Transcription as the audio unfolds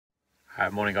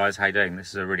Morning guys, how you doing? This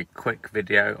is a really quick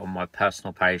video on my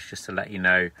personal page just to let you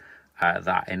know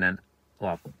that in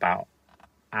about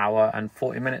hour and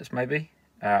 40 minutes maybe,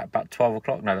 about 12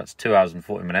 o'clock, no that's 2 hours and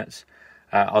 40 minutes,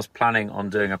 I was planning on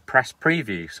doing a press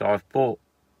preview. So I've bought,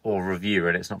 or review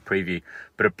really, it's not preview,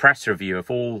 but a press review of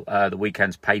all the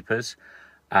weekend's papers.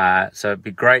 So it'd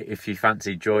be great if you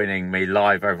fancy joining me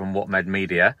live over on WhatMed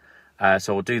Media.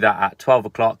 So we'll do that at 12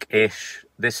 o'clock-ish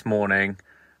this morning,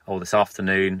 or this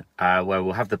afternoon, where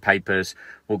we'll have the papers.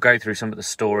 We'll go through some of the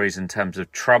stories in terms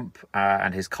of Trump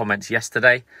and his comments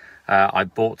yesterday. I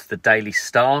bought the Daily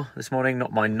Star this morning,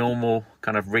 not my normal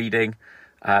kind of reading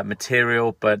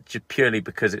material, but just purely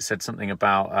because it said something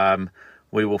about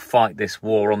we will fight this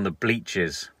war on the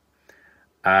bleachers.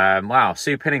 Wow,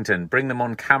 Sue Pennington, bring them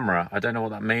on camera. I don't know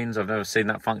what that means. I've never seen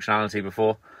that functionality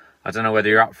before. I don't know whether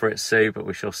you're up for it, Sue, but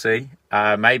we shall see.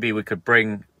 Maybe we could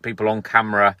bring people on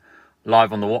camera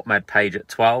live on the WhatMed page at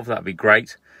 12. That'd be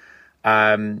great.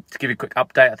 To give you a quick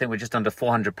update, I think we're just under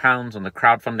 £400 on the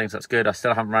crowdfunding, so that's good. I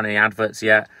still haven't run any adverts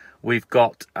yet. We've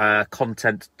got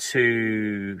content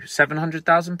to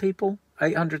 700,000 people,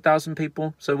 800,000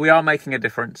 people. So we are making a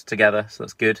difference together, so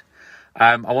that's good.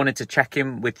 I wanted to check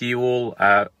in with you all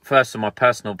first on my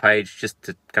personal page, just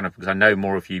to kind of, because I know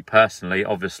more of you personally,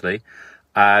 obviously.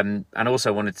 And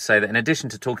also wanted to say that in addition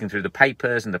to talking through the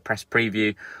papers and the press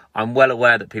preview, I'm well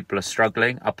aware that people are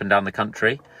struggling up and down the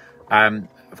country.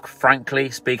 Frankly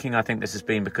speaking, I think this has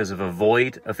been because of a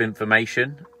void of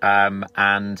information.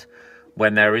 And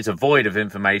when there is a void of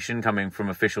information coming from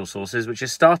official sources, which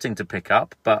is starting to pick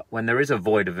up, but when there is a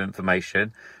void of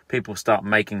information, people start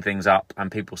making things up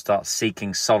and people start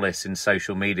seeking solace in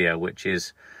social media, which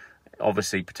is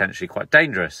obviously potentially quite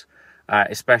dangerous.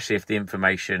 Especially if the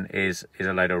information is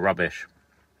a load of rubbish.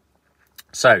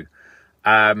 So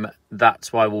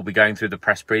that's why we'll be going through the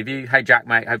press preview. Hey Jack,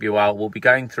 mate, hope you're well. We'll be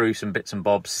going through some bits and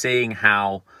bobs, seeing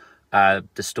how the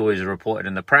stories are reported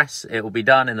in the press. It will be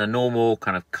done in a normal,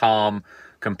 kind of calm,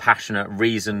 compassionate,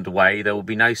 reasoned way. There will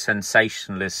be no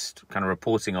sensationalist kind of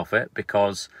reporting of it,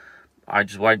 because I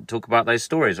just won't talk about those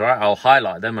stories, right? I'll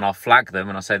highlight them and I'll flag them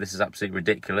and I'll say this is absolutely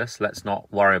ridiculous. Let's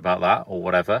not worry about that, or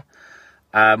whatever.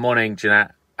 Morning,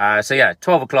 Jeanette. So yeah,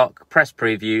 12 o'clock, press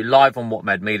preview, live on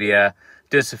WhatMed Media.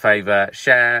 Do us a favour,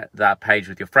 share that page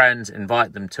with your friends,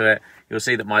 invite them to it. You'll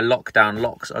see that my lockdown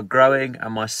locks are growing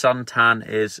and my suntan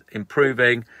is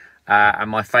improving,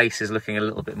 and my face is looking a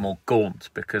little bit more gaunt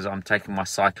because I'm taking my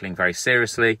cycling very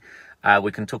seriously.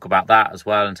 We can talk about that as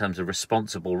well in terms of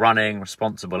responsible running,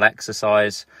 responsible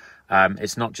exercise.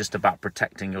 It's not just about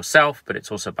protecting yourself, but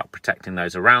it's also about protecting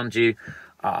those around you.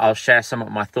 I'll share some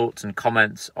of my thoughts and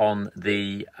comments on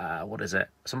the,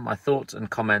 some of my thoughts and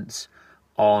comments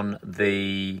on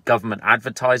the government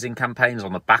advertising campaigns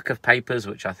on the back of papers,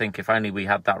 which I think if only we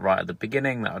had that right at the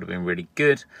beginning, that would have been really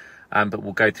good. But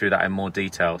we'll go through that in more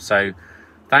detail. So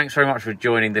thanks very much for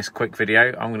joining this quick video.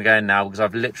 I'm going to go in now because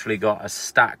I've literally got a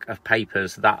stack of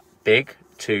papers that big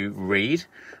to read,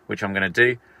 which I'm going to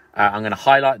do. I'm going to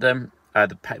highlight them.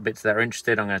 The bits that are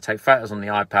interested, I'm going to take photos on the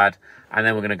iPad, and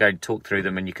then we're going to go talk through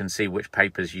them, and you can see which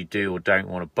papers you do or don't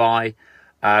want to buy.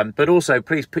 But also,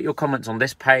 please put your comments on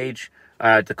this page,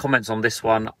 the comments on this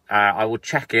one. I will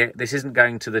check it. This isn't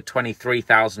going to the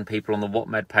 23,000 people on the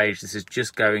WhatMed page. This is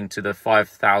just going to the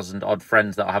 5,000 odd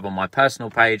friends that I have on my personal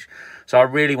page. So I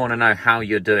really want to know how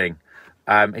you're doing.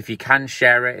 If you can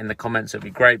share it in the comments, it'd be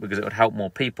great because it would help more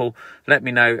people. Let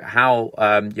me know how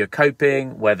you're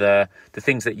coping, whether the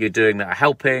things that you're doing that are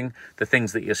helping, the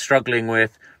things that you're struggling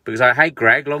with. Because hey,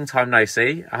 Greg, long time no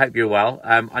see. I hope you're well.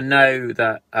 I know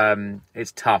that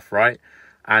it's tough, right?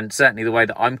 And certainly the way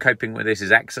that I'm coping with this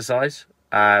is exercise.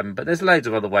 But there's loads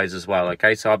of other ways as well,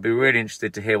 okay? So I'd be really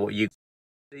interested to hear what you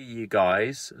see you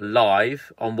guys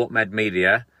live on WhatMed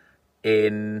Media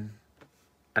in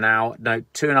an hour, no,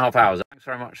 2.5 hours. Thanks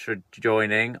very much for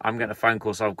joining. I'm getting a phone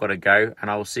call, so I've got to go.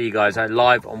 And I will see you guys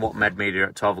live on WhatMed Media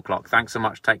at 12 o'clock. Thanks so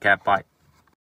much. Take care. Bye.